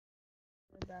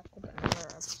back with another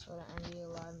episode of NBA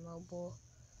Live Mobile.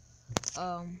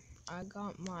 I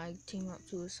got my team up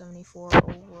to a 74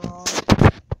 overall.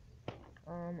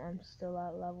 I'm still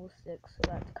at level 6, so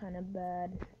that's kind of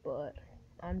bad, but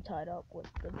I'm tied up with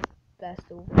the best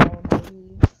overall in the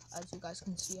league. As you guys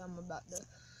can see, I'm about to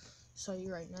show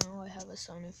you right now. I have a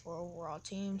 74 overall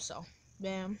team, so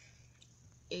bam,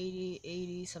 80,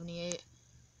 80, 78,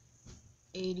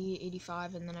 80,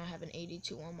 85, and then I have an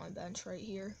 82 on my bench right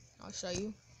here. I'll show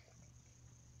you.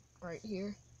 Right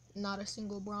here, not a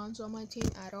single bronze on my team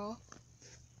at all.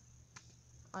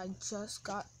 I just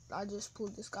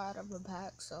pulled this guy out of a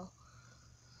pack, so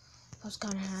I was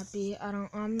kind of happy.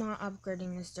 I'm not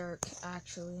upgrading this Dirk,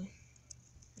 actually.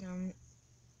 I'm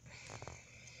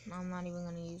not even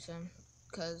gonna use him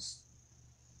because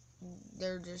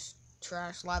they're just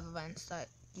trash live events that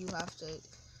you have to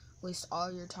waste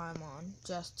all your time on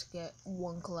just to get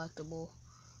one collectible,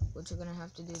 which you're gonna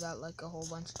have to do that like a whole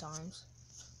bunch of times.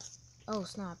 Oh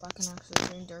snap, I can actually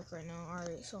train Dirk right now.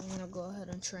 Alright, so I'm gonna go ahead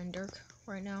and train Dirk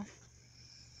right now.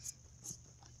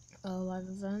 Live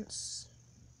events.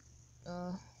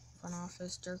 Front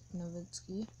office, Dirk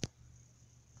Nowitzki.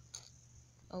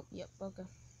 Oh, yep, okay.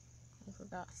 I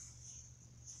forgot.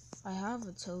 I have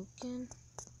a token,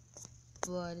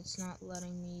 but it's not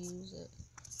letting me use it.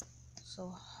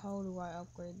 So how do I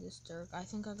upgrade this Dirk? I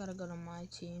think I gotta go to my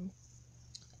team.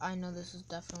 I know this is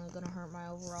definitely gonna hurt my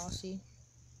overall. See?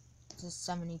 This is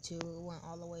 72, it went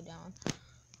all the way down.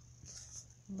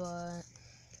 But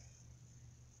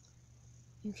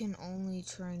you can only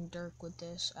train Dirk with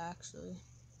this, actually.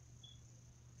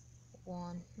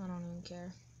 I don't even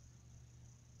care.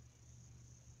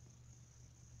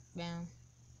 Bam.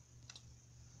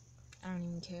 I don't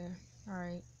even care.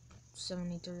 Alright,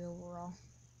 73 overall.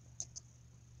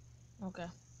 Okay,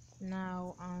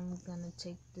 now I'm gonna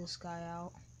take this guy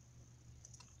out.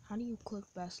 How do you click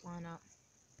best lineup?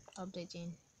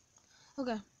 Updating.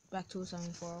 Okay, back to a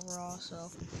 74 overall,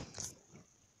 so.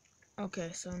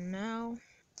 Okay, so now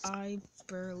I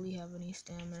barely have any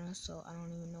stamina, so I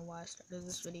don't even know why I started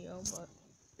this video, but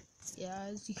yeah,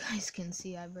 as you guys can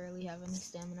see, I barely have any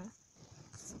stamina.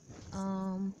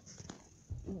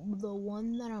 The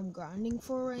one that I'm grinding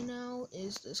for right now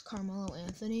is this Carmelo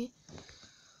Anthony.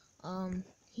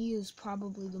 He is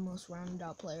probably the most rounded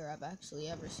out player I've actually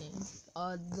ever seen.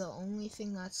 The only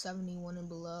thing that's 71 and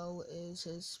below is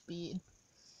his speed,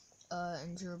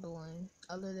 and dribbling.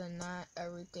 Other than that,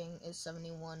 everything is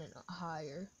 71 and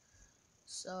higher.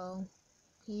 So,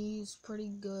 he's pretty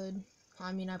good.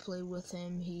 I mean, I played with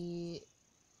him. He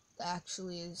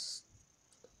actually is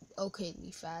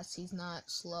okayly fast. He's not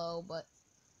slow, but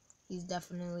he's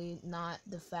definitely not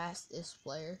the fastest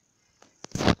player.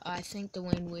 I think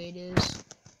Dwayne Wade is.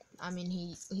 I mean,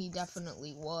 he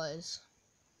definitely was.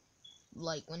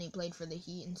 Like, when he played for the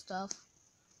Heat and stuff.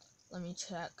 Let me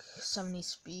check. 70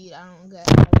 speed. I don't get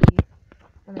how he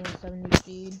only has 70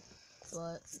 speed.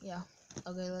 But, yeah.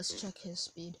 Okay, let's check his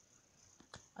speed.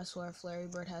 I swear Larry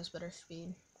Bird has better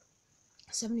speed.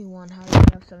 71. How do you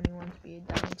have 71 speed?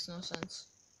 That makes no sense.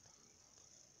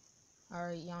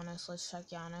 Alright, Giannis. Let's check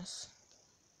Giannis.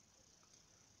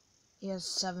 He has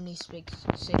 76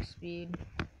 speed.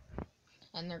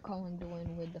 And they're calling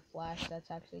Dwayne Wade the Flash.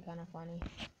 That's actually kind of funny.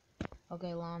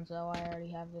 Okay, Lonzo. I already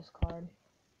have this card.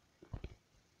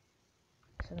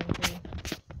 73.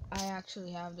 I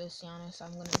actually have this Giannis.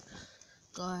 I'm gonna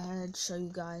go ahead and show you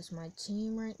guys my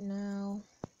team right now.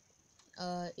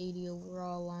 80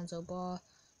 overall, Lonzo Ball.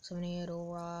 78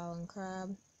 overall, Allen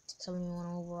Crabbe. 71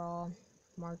 overall,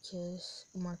 Marquise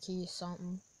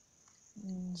something.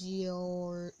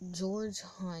 George's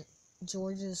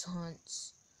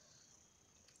Hunts.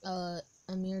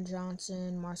 Amir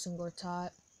Johnson, Marcin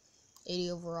Gortat.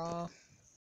 80 overall.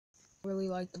 Really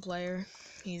like the player.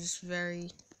 He's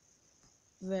very,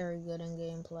 very good in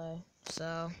gameplay.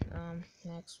 So,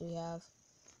 next we have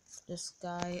this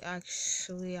guy.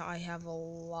 Actually, I have a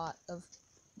lot of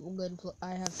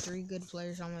I have 3 good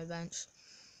players on my bench.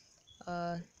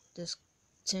 This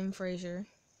Tim Frazier,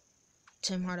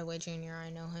 Tim Hardaway Jr.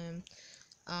 I know him.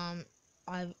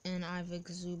 Ivic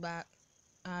Zubac.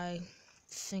 I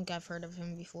think I've heard of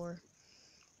him before.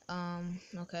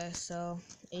 Okay, so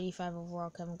 85 overall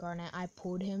Kevin Garnett. I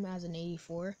pulled him as an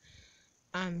 84.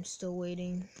 I'm still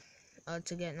waiting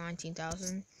to get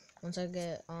 19,000. Once I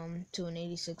get to an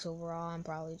 86 overall, I'm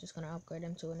probably just gonna upgrade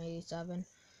him to an 87.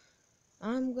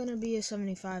 I'm gonna be a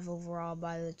 75 overall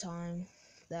by the time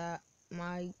that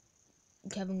my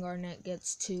Kevin Garnett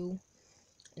gets to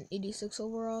an 86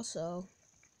 overall, so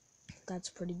that's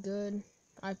pretty good.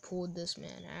 I pulled this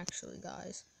man, actually,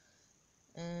 guys.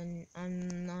 and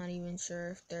I'm not even sure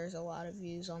if there's a lot of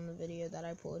views on the video that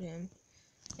I pulled him.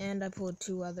 And I pulled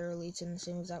 2 other elites in the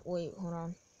same exact. Wait, hold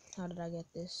on. How did I get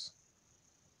this?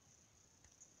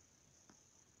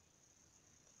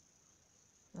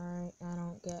 Alright, I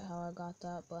don't get how I got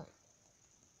that, but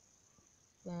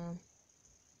damn.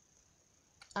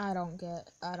 I don't get it.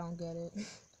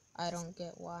 I don't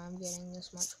get why I'm getting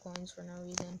this much coins for no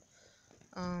reason.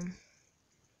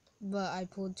 But I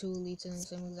pulled 2 elites in the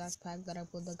same exact pack that I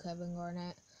pulled the Kevin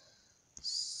Garnett.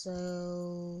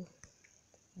 So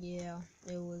yeah,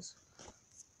 it was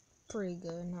pretty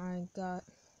good. I got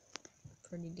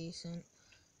pretty decent.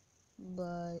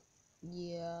 But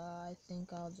yeah, I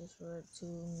think I'll just revert to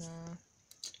nah.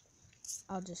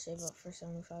 I'll just save up for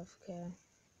 75k.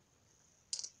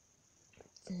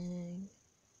 Dang.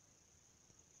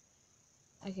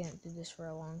 I can't do this for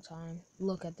a long time.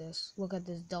 Look at this. Look at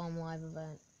this dumb live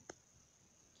event.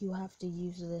 You have to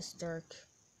use this Dirk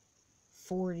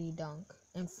 40 dunk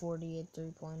and 48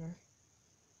 3-pointer.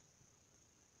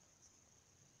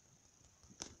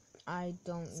 I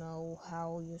don't know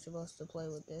how you're supposed to play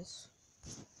with this.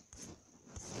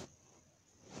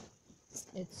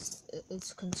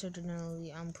 It's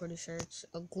considerably, I'm pretty sure it's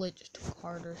a glitched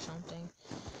card or something.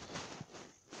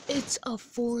 It's a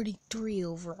 43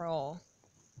 overall.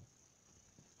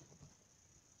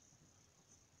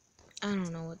 I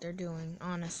don't know what they're doing,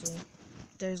 honestly.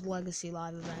 There's legacy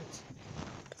live events.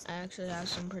 I actually have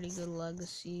some pretty good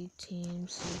legacy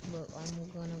teams. Look,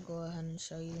 I'm gonna go ahead and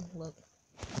show you. Look.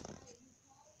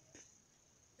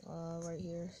 Right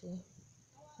here, see?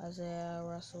 Isaiah,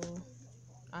 Russell.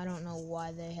 I don't know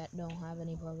why they don't have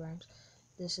any programs.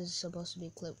 This is supposed to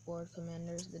be Clipboard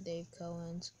Commanders, the Dave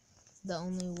Cohens. The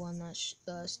only one that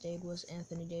stayed was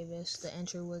Anthony Davis. The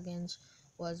Andrew Wiggins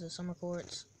was the Summer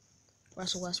Courts.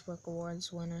 Russell Westbrook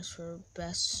Awards winners for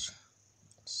Best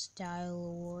Style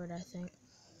Award, I think.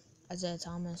 Isaiah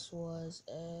Thomas was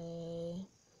I'm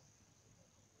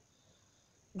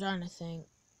trying to think.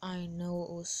 I know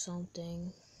it was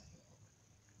something.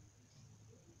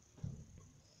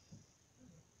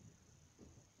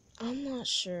 I'm not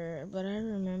sure, but I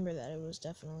remember that it was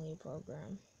definitely a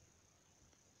program.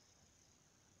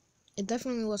 It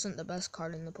definitely wasn't the best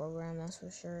card in the program, that's for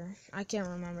sure. I can't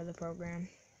remember the program,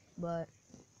 but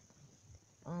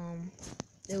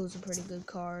it was a pretty good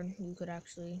card. You could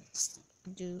actually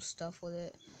do stuff with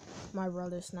it. My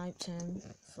brother sniped him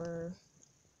for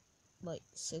like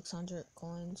 600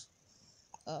 coins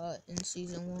in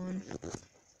season 1.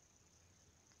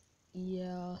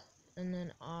 Yeah, and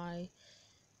then I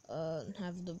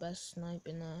have the best snipe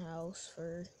in the house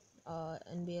for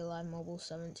NBA Live Mobile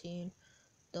 17.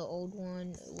 The old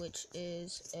one, which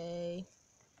is a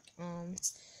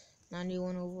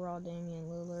 91 overall Damian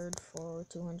Lillard for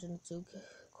 202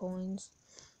 coins.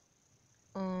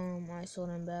 I sold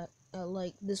him back.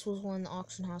 Like, this was when the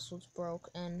auction house was broke,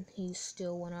 and he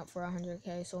still went up for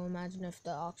 100k. So imagine if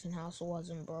the auction house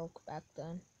wasn't broke back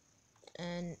then,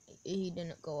 and he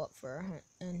didn't go up for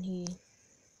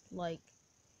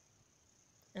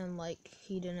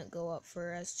he didn't go up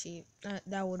for as cheap.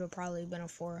 That would have probably been a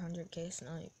 400k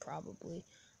snipe, probably,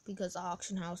 because the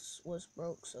auction house was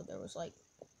broke. So there was like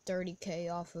 30k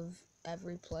off of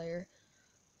every player.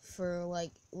 For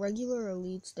like regular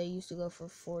elites, they used to go for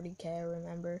 40k, I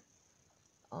remember.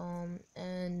 And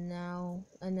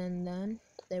then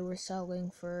they were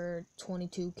selling for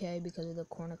 22k because of the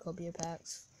cornucopia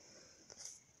packs.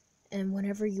 And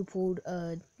whenever you pulled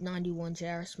a 91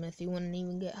 J.R. Smith, you wouldn't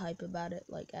even get hype about it,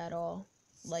 like, at all.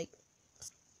 Like,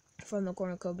 from the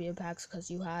cornucopia packs,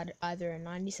 because you had either a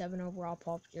 97 overall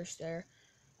Paul Pierce there,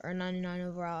 or 99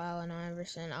 overall Allen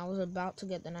Iverson. I was about to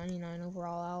get the 99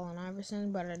 overall Allen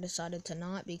Iverson, but I decided to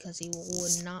not because he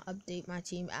would not update my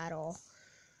team at all.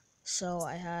 So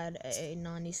I had a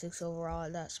 96 overall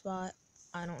at that spot.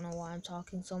 I don't know why I'm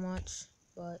talking so much,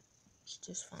 but it's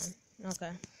just fine.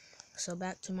 Okay, so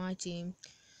back to my team.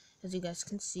 As you guys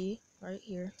can see right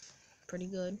here, pretty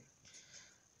good.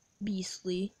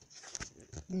 Beastly.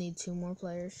 Need 2 more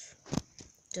players.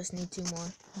 Just need 2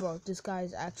 more. Bro, this guy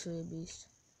is actually a beast.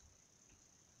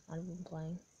 Not even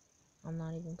playing. I'm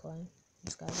not even playing.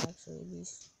 This guy's actually a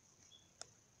beast.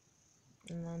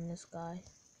 And then this guy,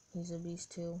 he's a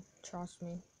beast too. Trust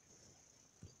me.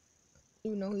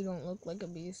 Even though he don't look like a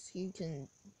beast, he can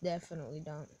definitely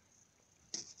dunk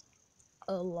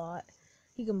a lot.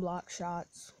 He can block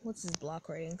shots. What's his block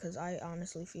rating? Because I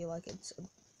honestly feel like it's a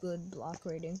good block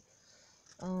rating.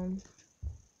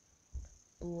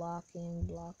 Blocking,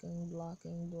 block.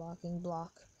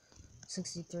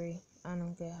 63. I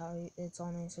don't get how it's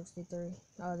only 63.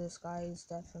 Oh, this guy is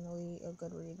definitely a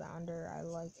good rebounder. I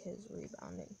like his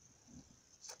rebounding.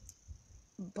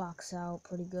 box out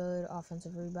pretty good.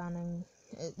 Offensive rebounding.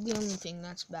 The only thing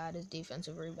that's bad is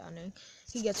defensive rebounding.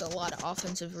 He gets a lot of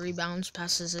offensive rebounds,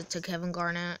 passes it to Kevin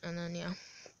Garnett, and then, yeah,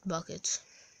 buckets.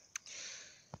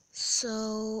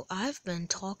 So, I've been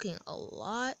talking a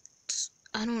lot.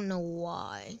 I don't know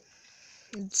why.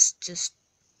 It's just,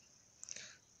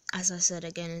 as I said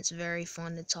again, it's very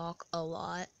fun to talk a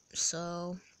lot.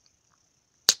 So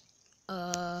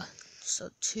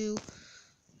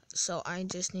I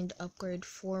just need to upgrade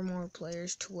 4 more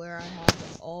players to where I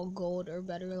have all gold or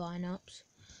better lineups.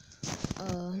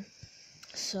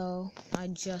 So I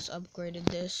just upgraded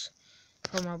this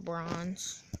from a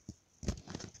bronze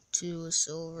to a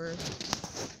silver.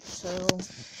 So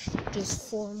just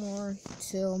 4 more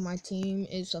till my team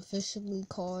is officially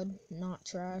called not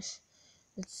trash.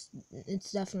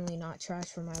 It's definitely not trash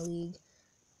for my league.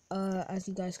 As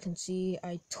you guys can see,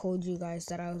 I told you guys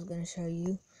that I was gonna show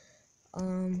you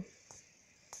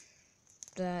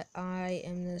that I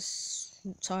am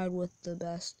tied with the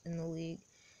best in the league.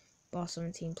 Boss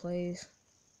 17 plays.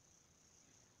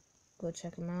 Go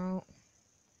check him out.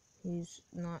 He's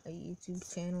not a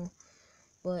YouTube channel,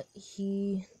 but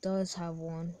he does have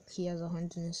one. He has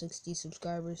 160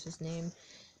 subscribers. His name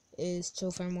is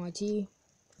ChillFamYT.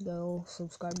 Go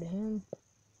subscribe to him.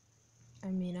 I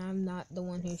mean, I'm not the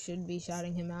one who should be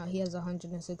shouting him out. He has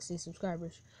 160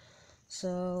 subscribers.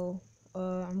 So,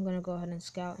 I'm gonna go ahead and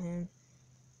scout him.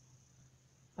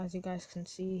 As you guys can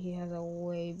see, he has a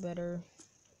way better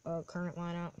current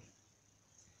lineup.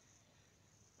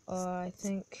 I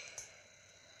think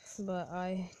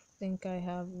I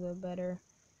have the better.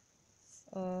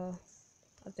 I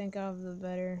think I have the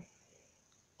better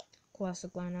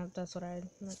classic lineup. That's what I'd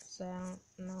like to say. I don't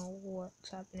know what's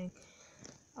happening.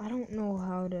 I don't know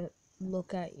how to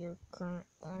look at your current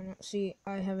lineup. See,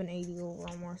 I have an 80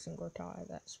 overall Marcin Gortat at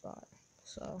that spot,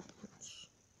 so it's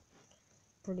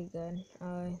pretty good.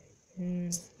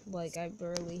 Like, I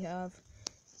barely have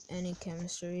any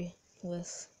chemistry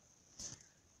with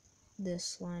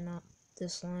this lineup.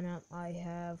 I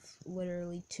have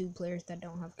literally 2 players that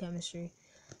don't have chemistry.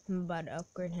 I'm about to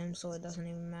upgrade him, so it doesn't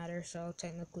even matter. So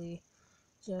technically,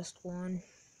 just 1.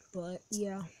 But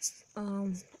yeah,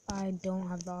 I don't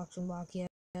have the auction block yet.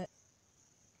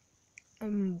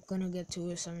 I'm gonna get to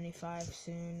a 75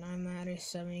 soon. I'm at a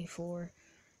 74.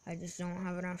 I just don't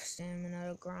have enough stamina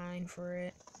to grind for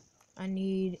it. I don't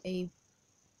need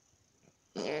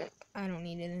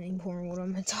it anymore. What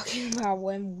am I talking about?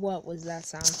 What was that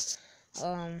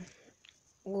sound?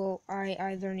 Well, I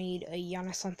either need a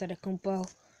Giannis Antetokounmpo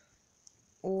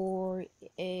or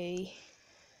a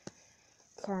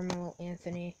Carmelo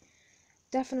Anthony.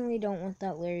 Definitely don't want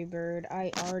that Larry Bird.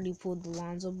 I already pulled the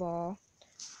Lonzo Ball,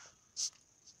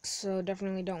 so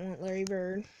definitely don't want Larry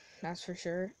Bird. That's for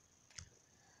sure.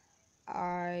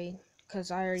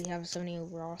 Because I already have a 70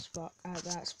 overall spot at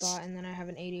that spot, and then I have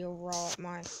an 80 overall at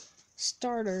my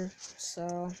starter.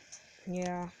 So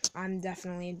yeah, I'm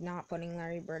definitely not putting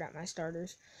Larry Bird at my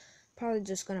starters. Probably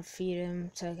just gonna feed him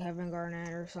to Kevin Garnett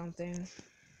or something.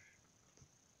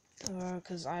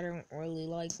 Because I don't really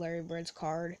like Larry Bird's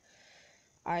card.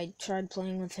 I tried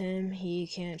playing with him. He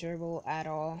can't dribble at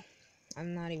all.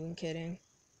 I'm not even kidding.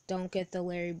 Don't get the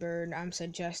Larry Bird. I'm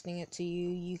suggesting it to you.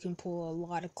 You can pull a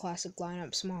lot of classic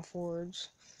lineup small forwards.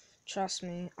 Trust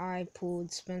me, I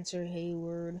pulled Spencer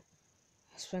Haywood,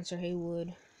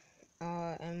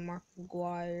 and Mark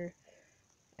McGuire,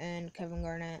 and Kevin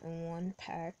Garnett in 1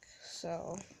 pack.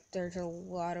 So there's a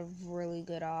lot of really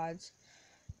good odds.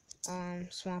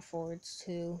 Small forwards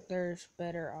too. There's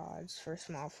better odds for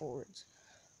small forwards.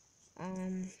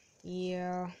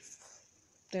 Yeah,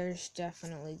 there's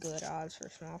definitely good odds for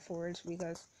small forwards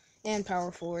and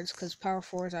power forwards, because power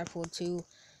forwards I pulled 2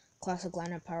 classic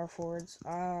lineup power forwards.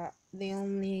 The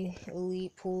only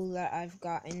elite pool that I've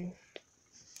gotten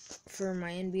for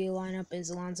my NBA lineup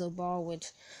is Lonzo Ball,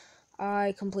 which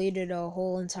I completed a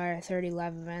whole entire 30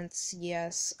 live events.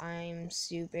 Yes, I'm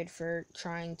stupid for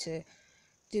trying to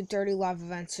do 30 live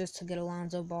events just to get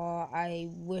Lonzo Ball. I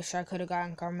wish I could have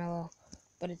gotten Carmelo,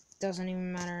 but it doesn't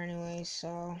even matter anyway.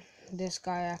 So this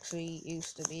guy actually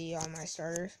used to be on my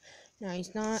starters. No,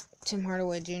 he's not. Tim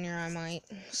Hardaway Jr. I might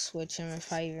switch him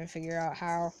if I even figure out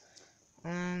how.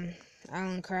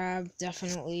 Alan Crabb,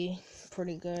 definitely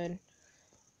pretty good.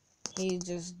 He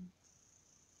just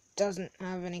doesn't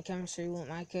have any chemistry with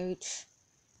my coach.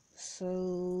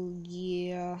 So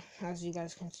yeah, as you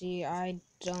guys can see, I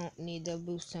don't need to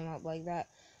boost him up like that.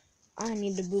 I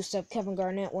need to boost up Kevin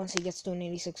Garnett once he gets to an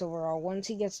 86 overall. Once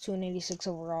he gets to an 86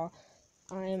 overall,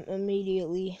 I am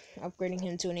immediately upgrading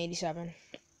him to an 87.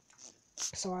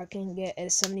 So I can get a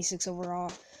 76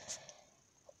 overall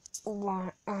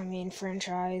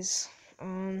franchise.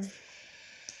 I'm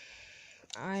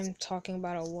talking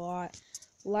about a lot.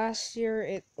 Last year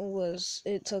it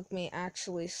took me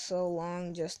actually so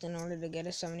long just in order to get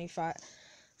a 75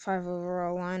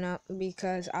 overall lineup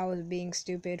because I was being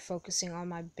stupid focusing on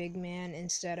my big man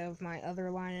instead of my other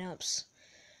lineups.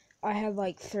 I had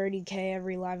like 30k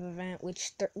every live event,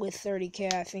 which with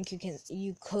 30k I think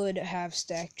you could have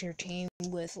stacked your team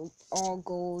with all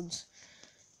golds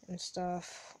and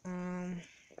stuff.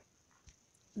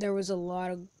 There was a lot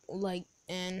of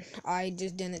and I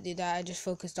just didn't do that. I just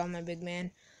focused on my big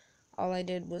man. All I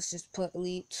did was just put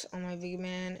elites on my big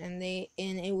man, and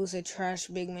it was a trash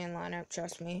big man lineup,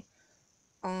 trust me.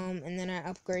 And then I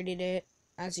upgraded it,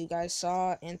 as you guys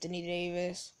saw, Anthony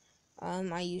Davis.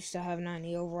 I used to have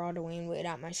 90 overall to win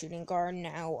without my shooting guard.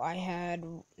 Now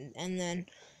and then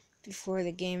before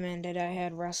the game ended, I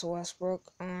had Russell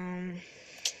Westbrook.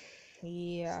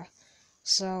 Yeah.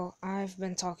 So I've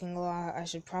been talking a lot. I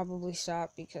should probably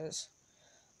stop because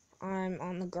I'm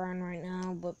on the grind right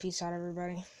now. But peace out,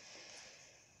 everybody.